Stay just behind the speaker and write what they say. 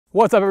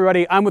What's up,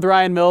 everybody? I'm with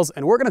Ryan Mills,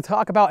 and we're going to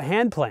talk about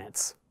hand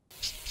plants.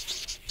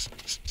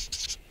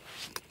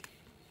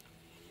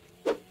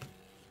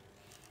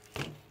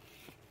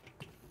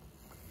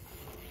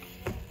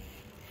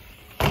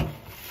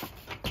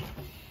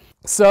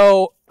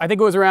 So I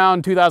think it was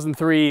around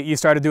 2003 you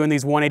started doing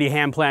these 180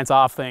 hand plants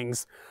off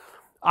things.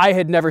 I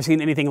had never seen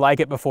anything like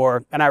it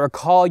before, and I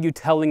recall you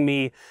telling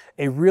me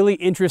a really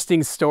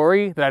interesting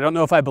story that I don't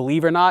know if I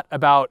believe or not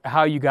about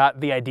how you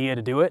got the idea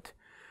to do it.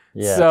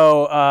 Yeah.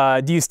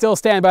 So do you still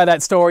stand by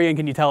that story, and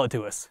can you tell it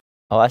to us?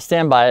 Oh, I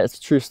stand by it. It's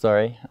a true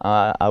story.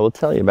 I will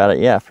tell you about it.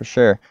 Yeah, for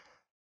sure.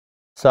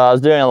 So I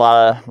was doing a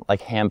lot of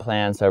like hand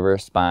plants over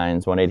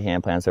spines, 180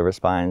 hand plants over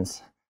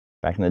spines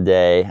back in the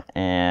day.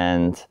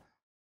 And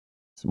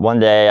one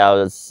day I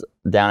was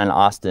down in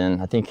Austin,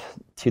 I think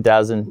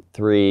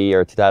 2003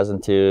 or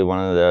 2002, one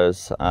of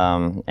those.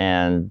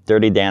 And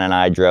Dirty Dan and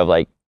I drove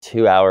like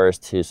 2 hours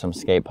to some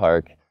skate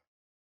park,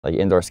 like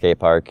indoor skate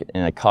park,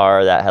 in a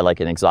car that had like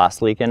an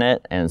exhaust leak in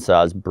it. And so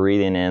I was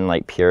breathing in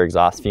like pure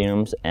exhaust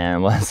fumes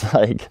and was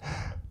like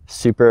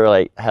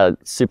had a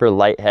super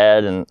light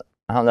head. And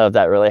I don't know if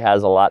that really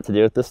has a lot to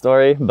do with the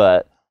story,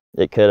 but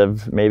it could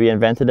have maybe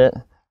invented it.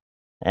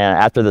 And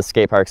after the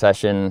skate park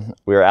session,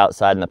 we were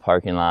outside in the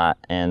parking lot,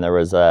 and there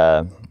was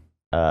a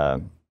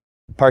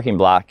parking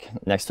block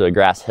next to a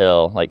grass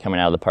hill, like coming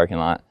out of the parking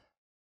lot.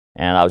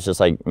 And I was just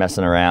like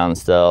messing around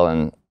still,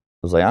 and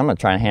was like, I'm gonna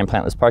try and hand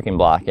plant this parking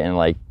block, and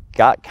like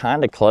got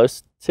kind of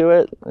close to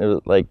it. It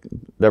was like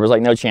there was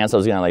like no chance I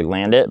was gonna like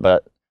land it,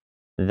 but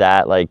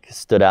that like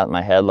stood out in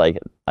my head, like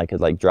I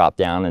could like drop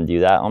down and do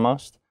that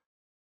almost.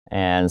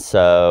 And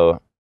so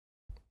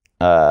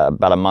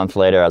about a month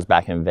later, I was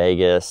back in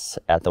Vegas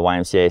at the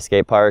YMCA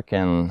skate park,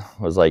 and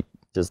was like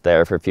just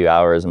there for a few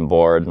hours and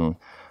bored and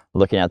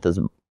looking at this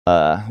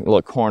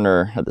little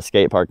corner at the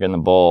skate park in the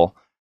bowl.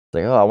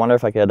 Like, oh, I wonder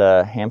if I could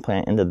hand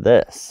plant into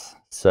this.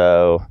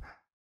 So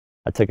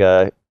I took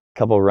a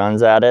couple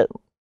runs at it,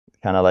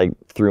 kind of like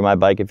threw my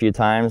bike a few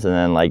times, and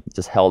then like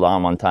just held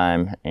on one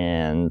time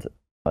and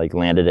like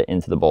landed it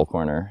into the bowl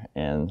corner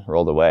and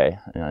rolled away.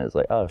 And I was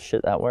like, oh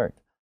shit, that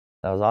worked.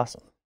 That was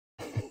awesome.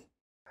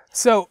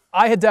 So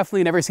I had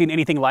definitely never seen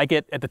anything like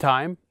it at the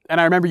time.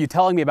 And I remember you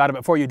telling me about it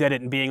before you did it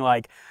and being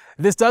like,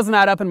 this doesn't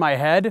add up in my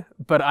head,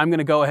 but I'm going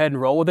to go ahead and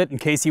roll with it. In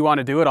case you want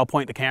to do it, I'll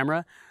point the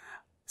camera.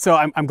 So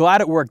I'm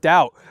glad it worked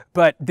out.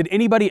 But did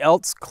anybody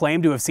else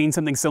claim to have seen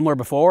something similar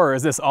before, or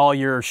is this all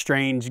your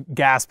strange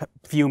gas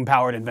fume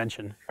powered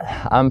invention?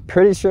 I'm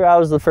pretty sure I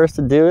was the first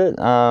to do it.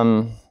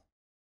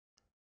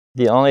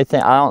 The only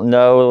thing, I don't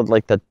know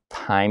like the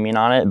timing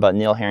on it, but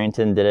Neil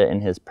Harrington did it in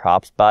his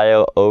props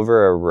bio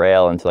over a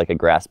rail into like a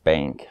grass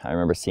bank. I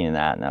remember seeing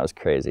that, and that was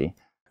crazy.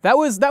 That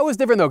was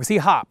different though, because he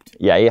hopped.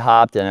 Yeah, he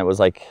hopped, and it was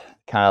like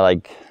kind of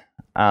like,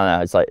 I don't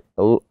know, it's like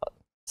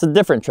it's a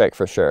different trick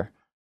for sure.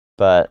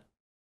 But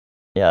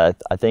yeah,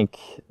 I think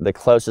the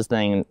closest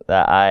thing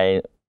that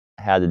I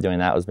had to doing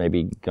that was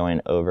maybe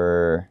going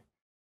over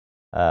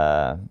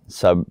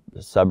sub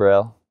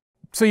rail.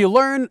 So you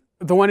learn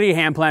the 180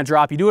 hand plant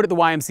drop, you do it at the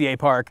YMCA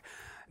park.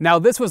 Now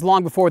this was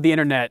long before the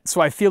internet, so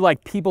I feel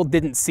like people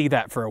didn't see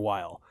that for a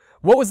while.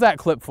 What was that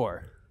clip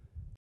for?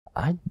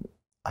 I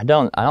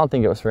don't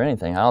think it was for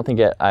anything. I don't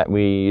think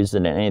we used it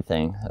in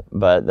anything.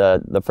 But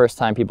the first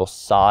time people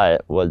saw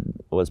it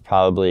was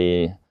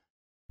probably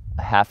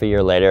half a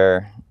year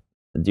later.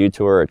 Dew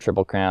Tour or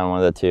Triple Crown,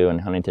 one of the two, in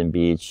Huntington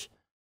Beach.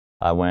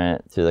 I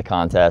went to the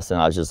contest,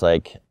 and I was just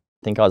like, I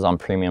think I was on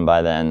premium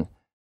by then,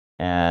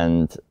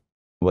 and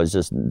was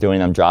just doing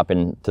them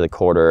dropping to the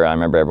quarter. I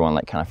remember everyone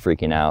like kind of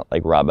freaking out,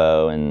 like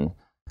Robbo and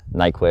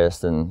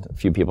Nyquist, and a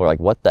few people were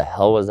like, what the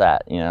hell was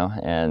that, you know?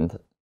 And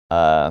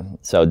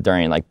so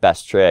during like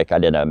best trick, I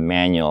did a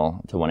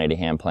manual to 180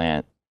 hand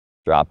plant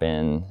drop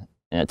in,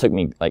 and it took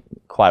me like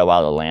quite a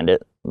while to land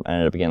it. I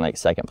ended up getting like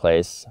second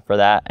place for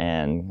that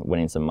and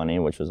winning some money,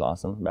 which was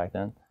awesome back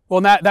then.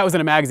 Well, that was in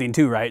a magazine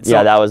too, right? So,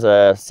 yeah, that was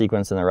a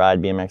sequence in the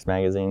Ride BMX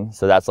magazine.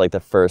 So that's like the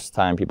first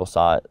time people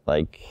saw it,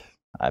 like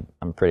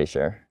I'm pretty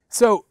sure.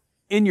 So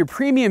in your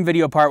premium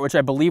video part, which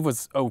I believe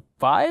was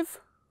 05,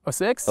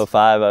 06?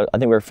 05, I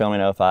think we were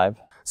filming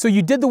 05. So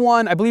you did the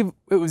one, I believe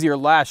it was your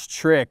last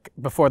trick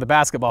before the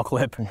basketball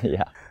clip.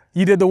 Yeah.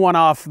 You did the one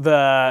off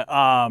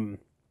the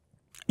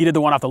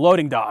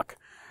loading dock.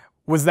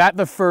 Was that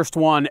the first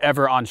one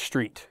ever on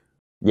street?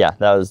 Yeah,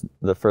 that was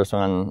the first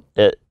one.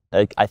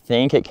 I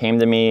think it came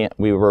to me,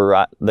 we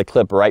were the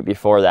clip right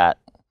before that.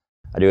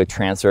 I do a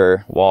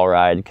transfer wall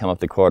ride, come up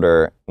the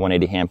quarter,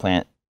 180 hand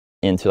plant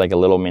into like a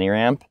little mini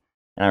ramp.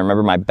 And I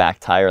remember my back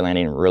tire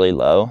landing really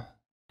low,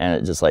 and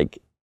it just like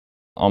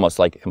almost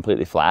like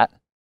completely flat.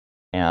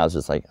 And I was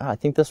just like, oh, I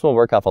think this will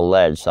work off a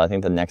ledge. So I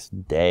think the next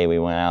day we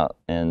went out,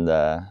 and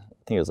I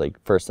think it was like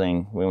first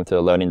thing we went to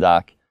the loading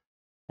dock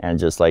and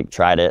just like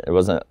tried it. It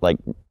wasn't like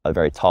a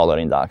very tall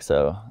loading dock,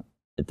 so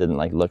it didn't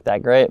like look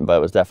that great, but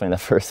it was definitely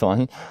the first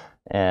one.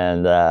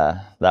 And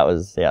that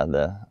was, yeah,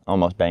 the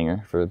almost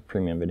banger for the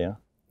premium video.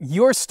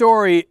 your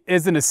story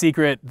isn't a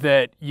secret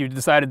that you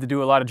decided to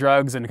do a lot of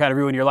drugs and kind of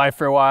ruin your life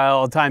for a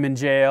while, time in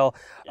jail,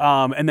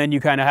 and then you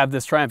kind of have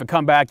this triumphant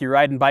comeback, you're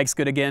riding bikes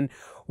good again.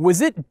 Was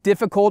it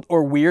difficult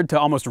or weird to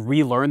almost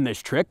relearn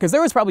this trick? Because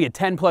there was probably a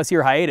 10+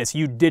 year hiatus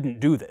you didn't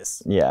do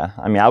this. Yeah,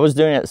 I mean, I was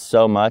doing it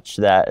so much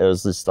that it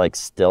was just like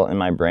still in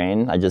my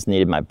brain. I just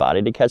needed my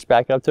body to catch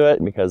back up to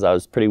it because I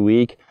was pretty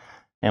weak.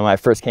 And when I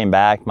first came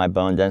back, my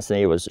bone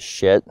density was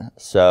shit.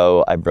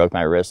 So I broke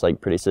my wrist like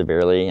pretty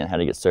severely and had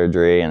to get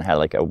surgery and had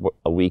like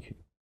a weak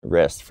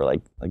wrist for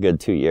like a good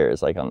 2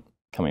 years, like on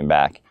coming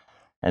back.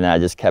 And then I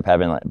just kept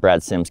having, like,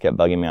 Brad Sims kept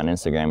bugging me on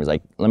Instagram. He's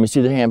like, let me see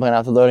the hand plant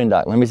off the loading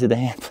dock. Let me see the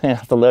hand plant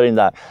off the loading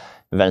dock.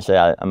 Eventually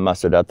I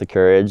mustered up the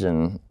courage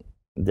and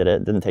did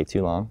it. Didn't take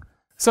too long.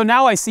 So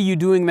now I see you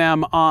doing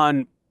them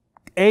on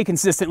A,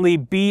 consistently,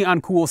 B,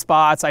 on cool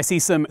spots. I see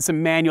some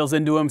manuals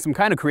into them, some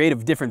kind of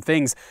creative different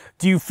things.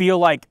 Do you feel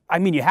like, I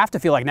mean, you have to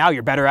feel like now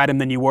you're better at them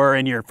than you were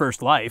in your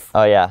first life.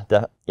 Oh yeah,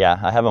 yeah.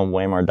 I have them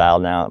way more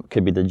dialed now. It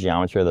could be the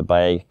geometry of the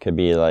bike, could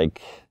be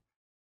like,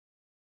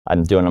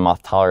 I'm doing them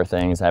off taller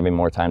things, having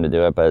more time to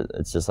do it, but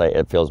it's just like,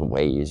 it feels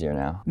way easier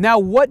now. Now,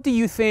 what do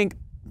you think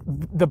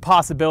the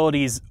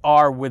possibilities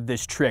are with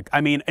this trick?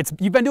 I mean,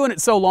 you've been doing it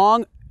so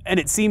long,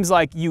 and it seems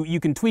like you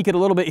can tweak it a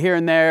little bit here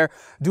and there,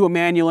 do a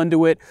manual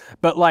into it,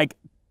 but like,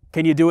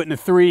 can you do it in a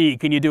 3?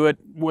 Can you do it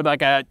with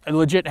like a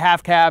legit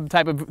half cab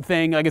type of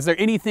thing? Like, is there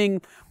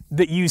anything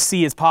that you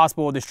see as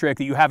possible with this trick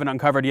that you haven't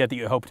uncovered yet that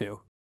you hope to?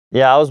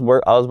 Yeah, I was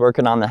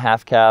working on the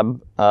half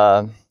cab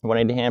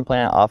 180 hand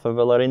plant off of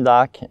a loading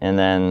dock, and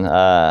then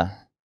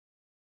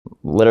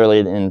literally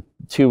in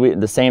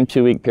the same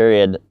 2 week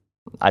period,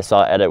 I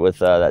saw edit with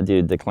that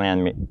dude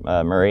Declan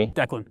Murray.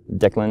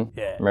 Declan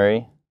yeah.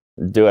 Murray.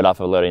 Do it off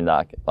of a loading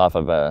dock, off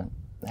of a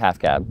half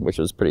cab, which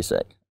was pretty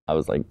sick. I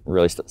was like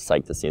really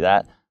psyched to see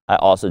that. I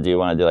also do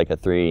want to do like a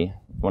 3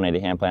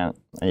 180 hand plant.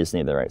 I just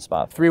need the right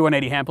spot. 3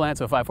 180 hand plant,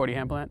 so 540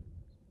 hand plant?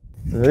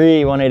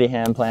 3 180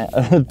 hand plant,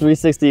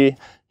 360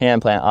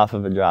 hand plant off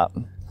of a drop.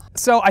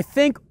 So I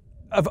think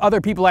of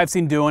other people I've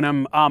seen doing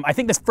them, I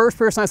think the first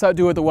person I saw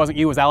do it that wasn't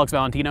you was Alex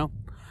Valentino.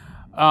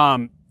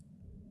 I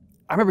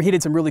remember he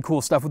did some really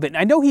cool stuff with it. And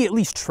I know he at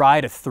least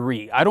tried a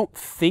 3. I don't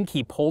think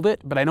he pulled it,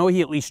 but I know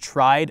he at least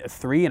tried a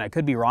 3, and I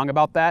could be wrong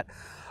about that.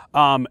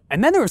 And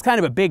then there was kind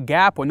of a big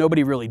gap when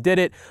nobody really did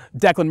it.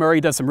 Declan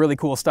Murray does some really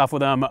cool stuff with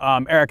them.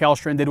 Eric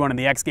Elstrin did one in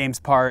the X Games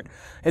part.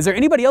 Is there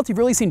anybody else you've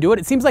really seen do it?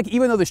 It seems like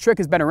even though this trick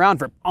has been around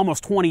for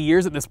almost 20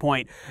 years at this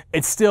point,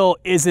 it still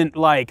isn't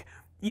like,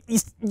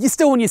 you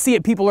still, when you see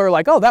it, people are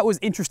like, oh, that was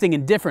interesting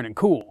and different and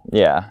cool.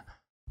 Yeah.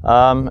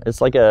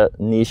 It's like a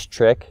niche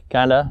trick,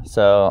 kind of.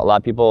 So a lot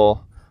of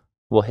people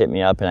will hit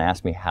me up and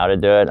ask me how to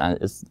do it.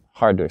 It's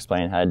hard to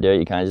explain how to do it.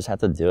 You kind of just have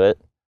to do it.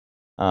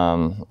 A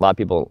lot of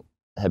people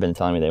have been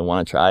telling me they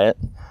want to try it.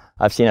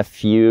 I've seen a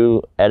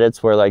few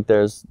edits where like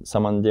there's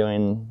someone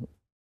doing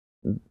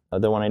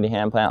the 180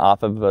 hand plant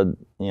off of a,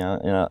 in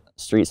a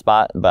street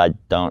spot, but I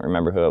don't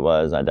remember who it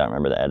was. I don't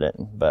remember the edit,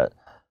 but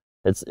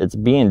it's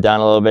being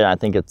done a little bit. I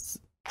think it's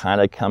kind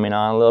of coming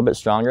on a little bit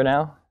stronger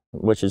now,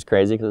 which is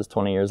crazy because it's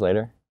 20 years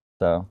later.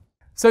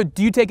 So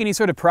do you take any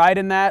sort of pride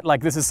in that?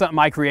 Like, this is something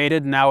I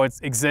created and now it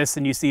exists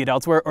and you see it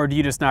elsewhere, or do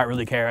you just not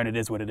really care and it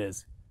is what it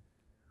is?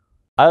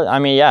 I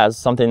mean, yeah, it's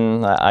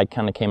something that I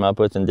kind of came up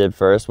with and did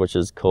first, which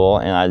is cool.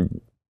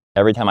 And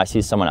every time I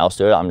see someone else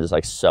do it, I'm just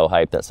like so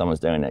hyped that someone's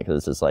doing it, because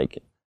it's just like,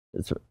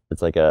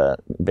 it's like a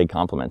big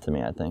compliment to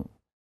me, I think.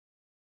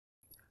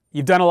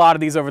 You've done a lot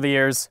of these over the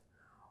years.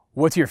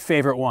 What's your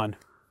favorite one?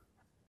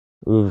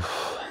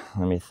 Oof,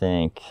 let me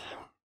think.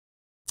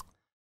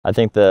 I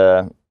think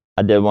I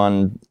did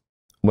one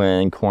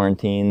when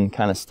quarantine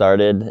kind of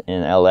started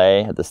in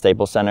LA at the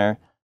Staples Center,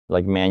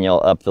 like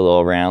manual up the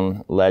little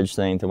round ledge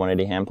thing to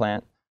 180 hand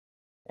plant.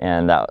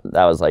 And that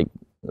was like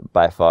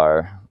by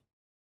far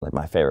like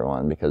my favorite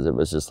one, because it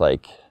was just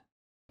like,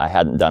 I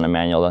hadn't done a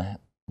manual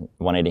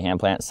 180 hand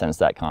plant since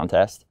that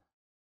contest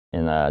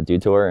in Dew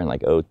Tour in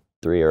like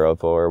 03 or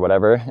 04 or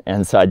whatever.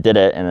 And so I did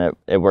it, and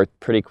it worked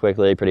pretty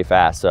quickly, pretty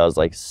fast. So I was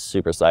like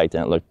super psyched,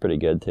 and it looked pretty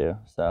good too.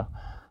 So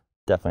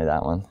definitely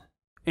that one.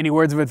 Any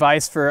words of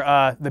advice for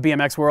the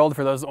BMX world,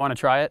 for those that want to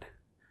try it?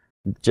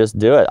 Just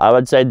do it. I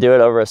would say do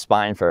it over a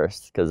spine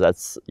first,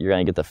 because you're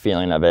going to get the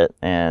feeling of it,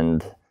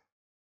 and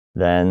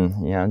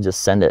then,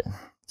 just send it.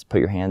 Just put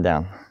your hand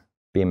down.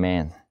 Be a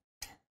man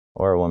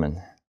or a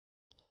woman.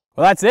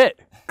 Well, that's it.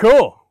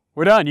 Cool.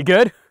 We're done. You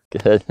good?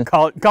 Good.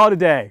 Call it a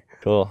day.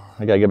 Cool.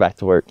 I got to get back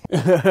to work.